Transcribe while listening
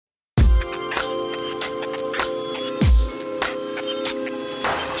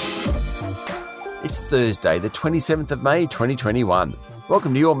It's Thursday, the 27th of May, 2021.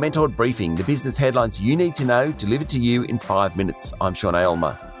 Welcome to your Mentored Briefing, the business headlines you need to know, delivered to you in 5 minutes. I'm Sean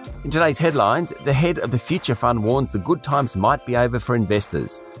Aylmer. In today's headlines, the head of the Future Fund warns the good times might be over for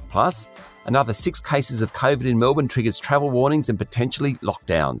investors. Plus, another 6 cases of COVID in Melbourne triggers travel warnings and potentially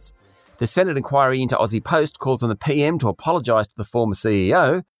lockdowns. The Senate inquiry into Aussie Post calls on the PM to apologise to the former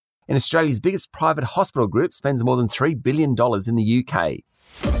CEO. And Australia's biggest private hospital group spends more than $3 billion in the UK.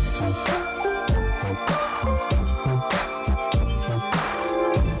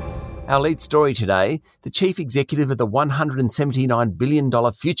 Our lead story today, the chief executive of the $179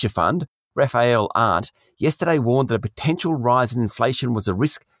 billion Future Fund, Raphael Arndt, yesterday warned that a potential rise in inflation was a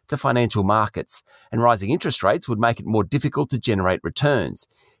risk to financial markets, and rising interest rates would make it more difficult to generate returns.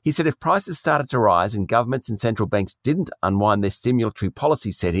 He said if prices started to rise and governments and central banks didn't unwind their stimulatory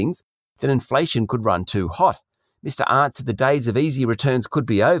policy settings, then inflation could run too hot. Mr. Arndt said the days of easy returns could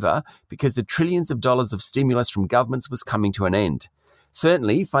be over because the trillions of dollars of stimulus from governments was coming to an end.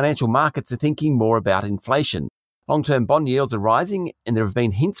 Certainly, financial markets are thinking more about inflation. Long-term bond yields are rising, and there have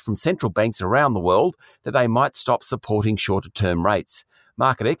been hints from central banks around the world that they might stop supporting shorter-term rates.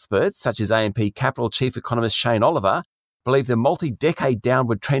 Market experts, such as AMP Capital chief economist Sean Aylmer, believe the multi-decade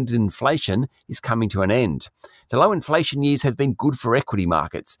downward trend in inflation is coming to an end. The low inflation years have been good for equity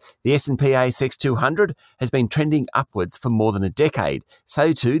markets. The S&P/ASX 200 has been trending upwards for more than a decade.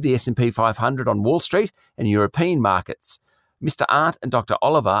 So too the S&P 500 on Wall Street and European markets. Mr. Arndt and Dr.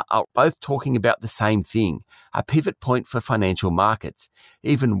 Oliver are both talking about the same thing, a pivot point for financial markets.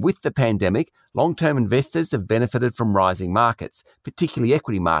 Even with the pandemic, long-term investors have benefited from rising markets, particularly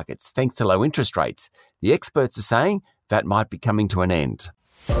equity markets, thanks to low interest rates. The experts are saying that might be coming to an end.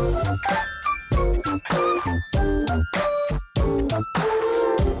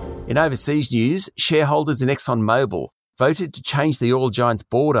 In overseas news, shareholders in ExxonMobil voted to change the oil giant's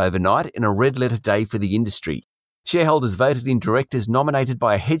board overnight in a red-letter day for the industry. Shareholders voted in directors nominated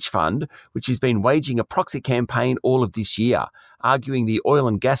by a hedge fund, which has been waging a proxy campaign all of this year, arguing the oil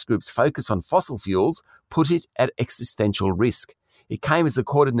and gas group's focus on fossil fuels put it at existential risk. It came as the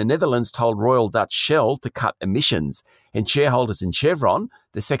court in the Netherlands told Royal Dutch Shell to cut emissions, and shareholders in Chevron,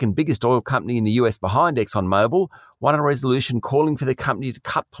 the second biggest oil company in the US behind ExxonMobil, won a resolution calling for the company to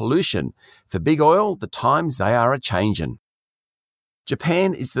cut pollution. For big oil, the times they are a-changin'.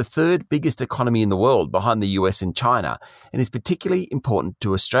 Japan is the third biggest economy in the world behind the US and China, and is particularly important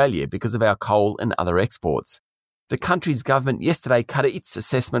to Australia because of our coal and other exports. The country's government yesterday cut its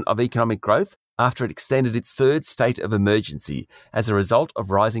assessment of economic growth after it extended its third state of emergency as a result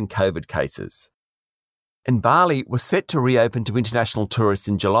of rising COVID cases. And Bali was set to reopen to international tourists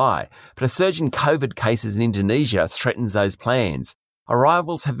in July, but a surge in COVID cases in Indonesia threatens those plans.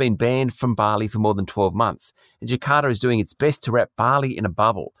 Arrivals have been banned from Bali for more than 12 months, and Jakarta is doing its best to wrap Bali in a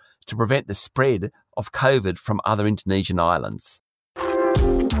bubble to prevent the spread of COVID from other Indonesian islands.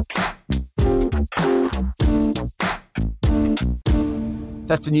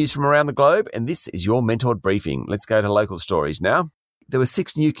 That's the news from around the globe, and this is your Mentored Briefing. Let's go to local stories now. There were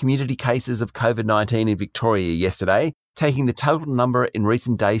 6 new community cases of COVID-19 in Victoria yesterday, taking the total number in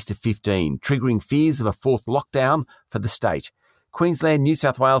recent days to 15, triggering fears of a fourth lockdown for the state. Queensland, New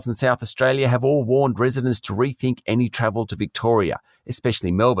South Wales and South Australia have all warned residents to rethink any travel to Victoria, especially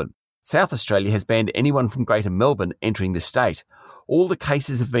Melbourne. South Australia has banned anyone from Greater Melbourne entering the state. All the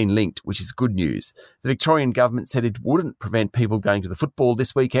cases have been linked, which is good news. The Victorian government said it wouldn't prevent people going to the football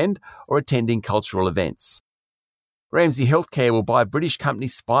this weekend or attending cultural events. Ramsay Health Care will buy British company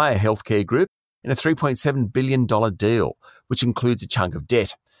Spire Healthcare Group in a $3.7 billion deal, which includes a chunk of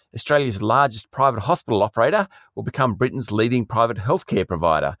debt. Australia's largest private hospital operator will become Britain's leading private healthcare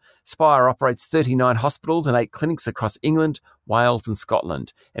provider. Spire operates 39 hospitals and 8 clinics across England, Wales and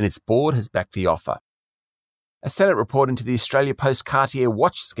Scotland, and its board has backed the offer. A Senate report into the Australia Post Cartier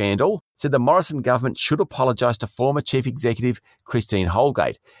watch scandal said the Morrison government should apologise to former Chief Executive Christine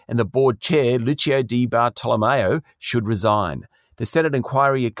Holgate, and the board chair Lucio Di Bartolomeo should resign. The Senate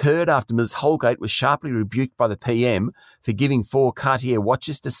inquiry occurred after Ms Holgate was sharply rebuked by the PM for giving 4 Cartier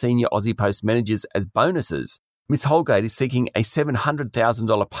watches to senior Aussie Post managers as bonuses. Ms Holgate is seeking a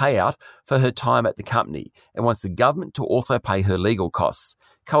 $700,000 payout for her time at the company and wants the government to also pay her legal costs.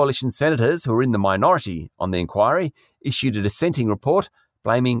 Coalition senators, who are in the minority on the inquiry, issued a dissenting report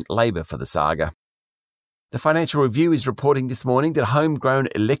blaming Labor for the saga. The Financial Review is reporting this morning that homegrown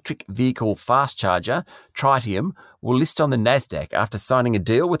electric vehicle fast charger, Tritium, will list on the Nasdaq after signing a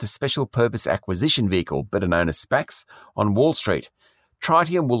deal with a special purpose acquisition vehicle, better known as SPACs, on Wall Street.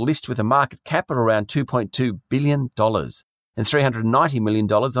 Tritium will list with a market cap of around $2.2 billion and $390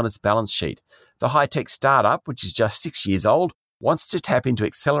 million on its balance sheet. The high-tech startup, which is just 6 years old, wants to tap into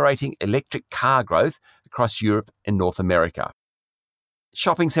accelerating electric car growth across Europe and North America.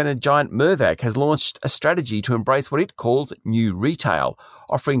 Shopping centre giant Mirvac has launched a strategy to embrace what it calls new retail,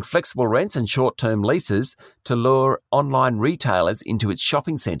 offering flexible rents and short-term leases to lure online retailers into its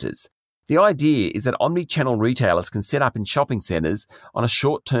shopping centres. The idea is that omni-channel retailers can set up in shopping centres on a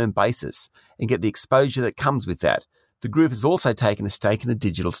short-term basis and get the exposure that comes with that. The group has also taken a stake in a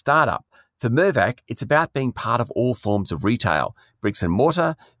digital startup. For Mirvac, it's about being part of all forms of retail, bricks and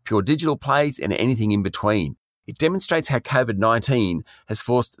mortar, pure digital plays, and anything in between. It demonstrates how COVID-19 has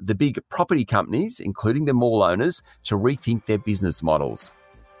forced the big property companies, including the mall owners, to rethink their business models.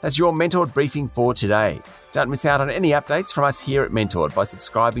 That's your Mentored briefing for today. Don't miss out on any updates from us here at Mentored by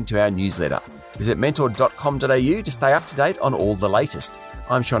subscribing to our newsletter. Visit mentored.com.au to stay up to date on all the latest.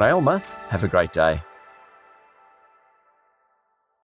 I'm Sean Aylmer. Have a great day.